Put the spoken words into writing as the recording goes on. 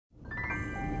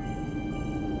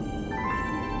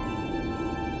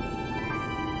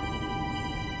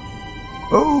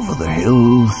over the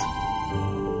hills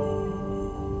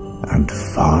and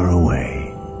far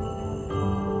away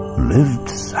lived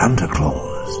Santa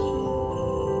Claus.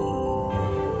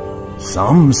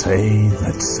 Some say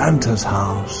that Santa's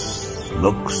house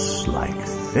looks like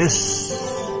this.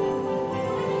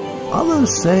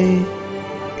 Others say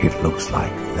it looks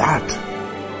like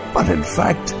that, but in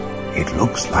fact it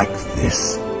looks like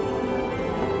this.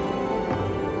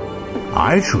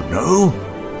 I should know,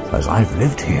 as I've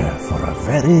lived here for a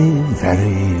very,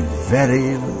 very,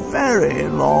 very, very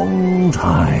long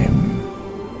time.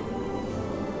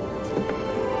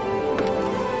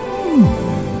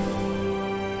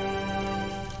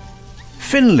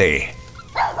 Finley,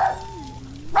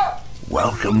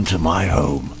 welcome to my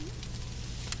home.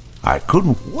 I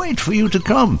couldn't wait for you to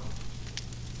come.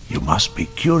 You must be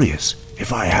curious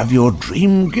if I have your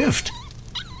dream gift.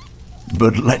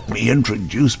 But let me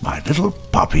introduce my little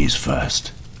puppies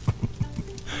first.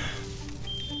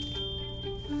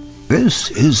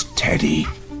 This is Teddy.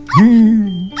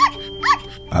 And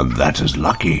that is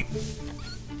Lucky.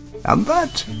 And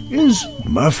that is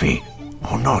Murphy.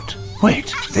 Or not.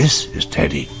 Wait, this is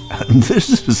Teddy. And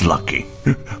this is Lucky.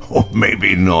 Or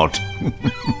maybe not.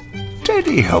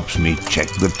 Teddy helps me check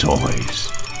the toys.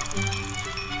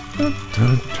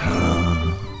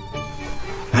 Ta-ta-ta.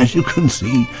 As you can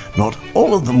see, not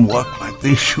all of them work like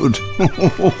they should.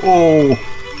 Oh,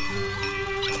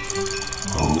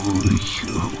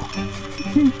 you.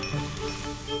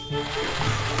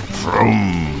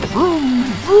 Vroom, vroom,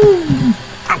 vroom.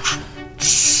 Ouch.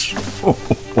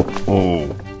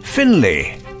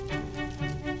 Finley,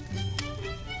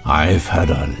 I've heard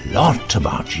a lot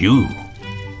about you.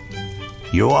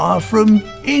 You are from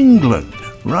England,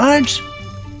 right?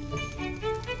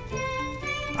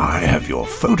 I have your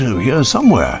photo here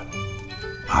somewhere.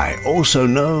 I also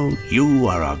know you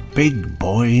are a big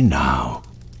boy now.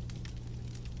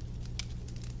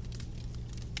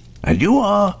 And you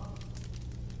are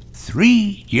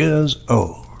 3 years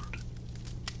old.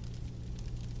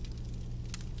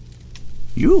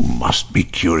 You must be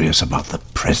curious about the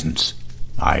presents.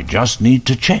 I just need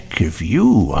to check if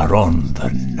you are on the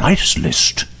nice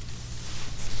list.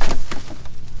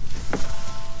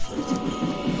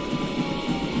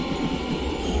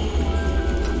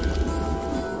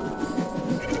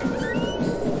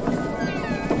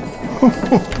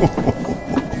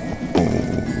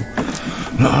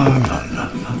 La, la, la,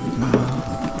 la, la.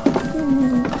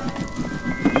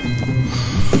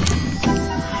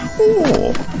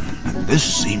 Oh, and this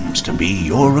seems to be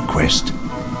your request.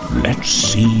 Let's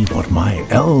see what my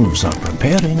elves are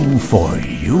preparing for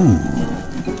you.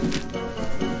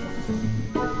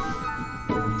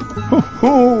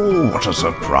 Oh, what a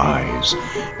surprise!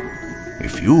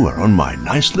 If you are on my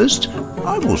nice list,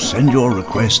 I will send your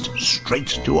request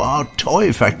straight to our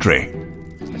toy factory.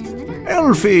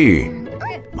 Elfie,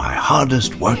 my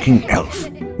hardest working elf,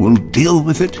 will deal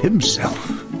with it himself.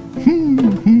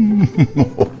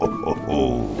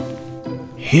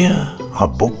 Here are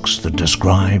books that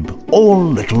describe all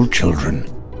little children.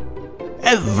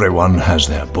 Everyone has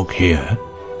their book here.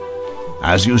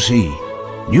 As you see,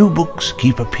 new books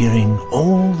keep appearing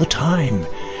all the time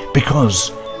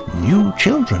because new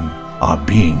children are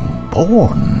being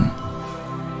born.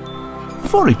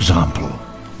 For example,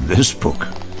 this book.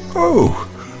 Oh,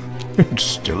 it's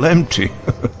still empty.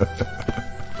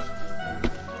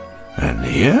 And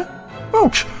here?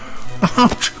 Ouch!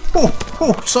 Ouch!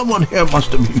 Oh, someone here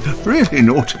must have been really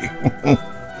naughty.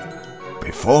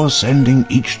 Before sending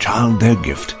each child their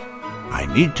gift, I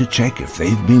need to check if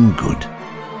they've been good.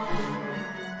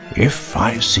 If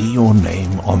I see your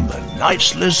name on the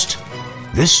nice list,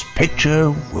 this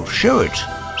picture will show it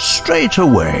straight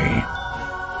away.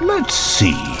 Let's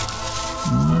see.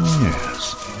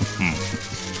 Yes.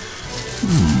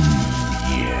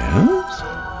 Yes.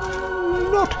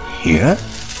 Not here.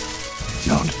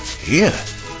 Not here.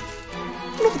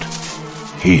 Not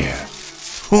here.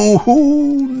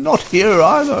 Oh, not here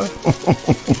either.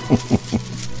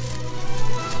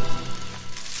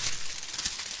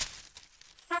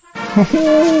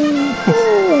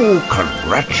 Oh,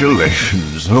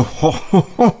 congratulations.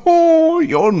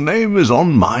 Your name is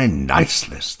on my nice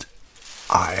list.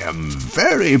 I am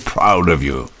very proud of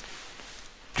you.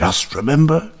 Just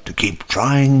remember to keep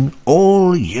trying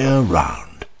all year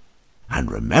round.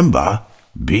 And remember,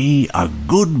 be a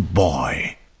good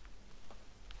boy.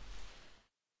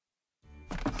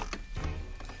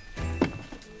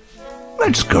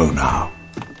 Let's go now.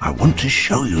 I want to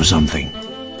show you something.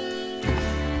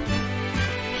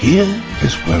 Here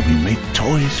is where we make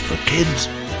toys for kids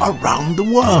around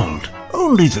the world.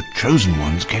 Only the chosen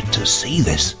ones get to see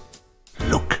this.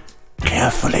 Look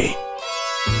carefully.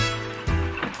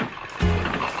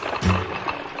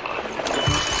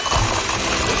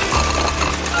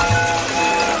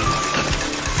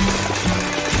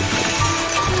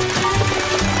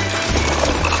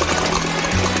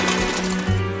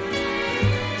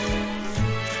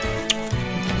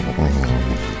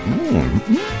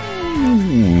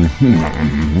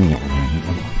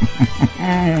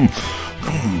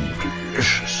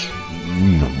 Delicious.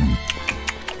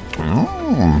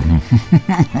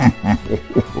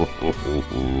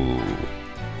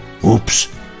 Oops,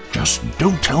 just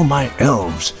don't tell my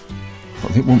elves.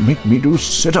 They will make me do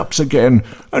sit-ups again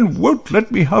and won't let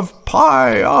me have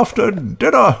pie after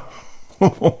dinner.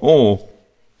 All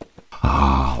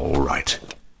right.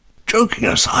 Joking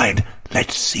aside,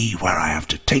 let's see where I have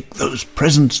to take those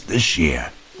presents this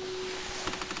year.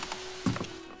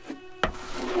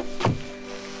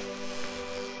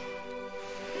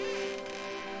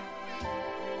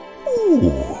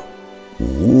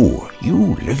 Ooh,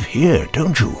 you live here,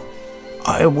 don't you?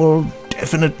 I will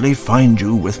definitely find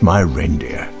you with my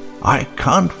reindeer. I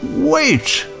can't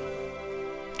wait.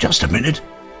 Just a minute.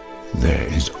 There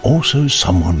is also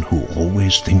someone who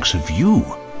always thinks of you.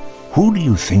 Who do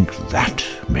you think that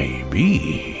may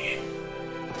be?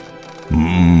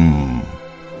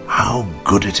 How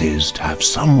good it is to have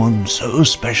someone so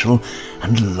special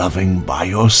and loving by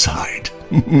your side.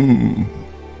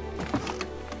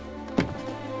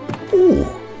 Ooh,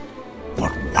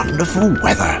 what wonderful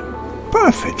weather.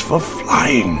 Perfect for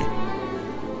flying.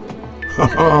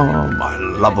 Oh, my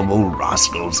lovable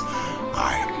rascals.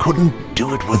 I couldn't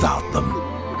do it without them.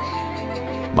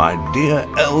 My dear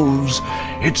elves,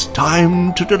 it's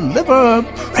time to deliver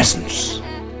presents.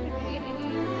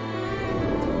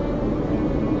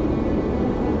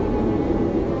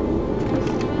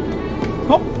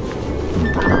 Hop.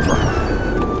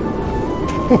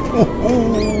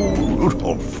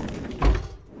 Rudolph.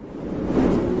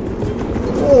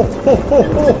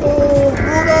 Rudolph!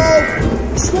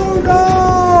 Slow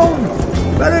down!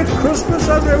 Merry Christmas,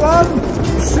 everyone!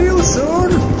 See you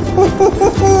soon!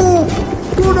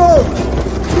 Rudolph!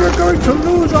 We're going to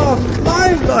lose our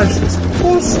flying license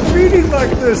for speeding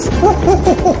like this!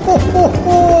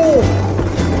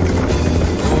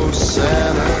 Oh,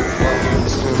 Santa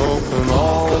Claus will open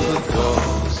all the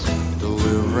doors,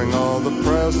 delivering all the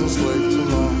presents late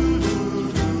tonight.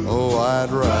 Oh,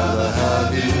 I'd rather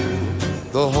have you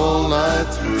the whole night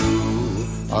through.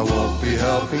 I won't be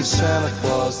helping Santa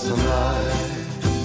Claus tonight.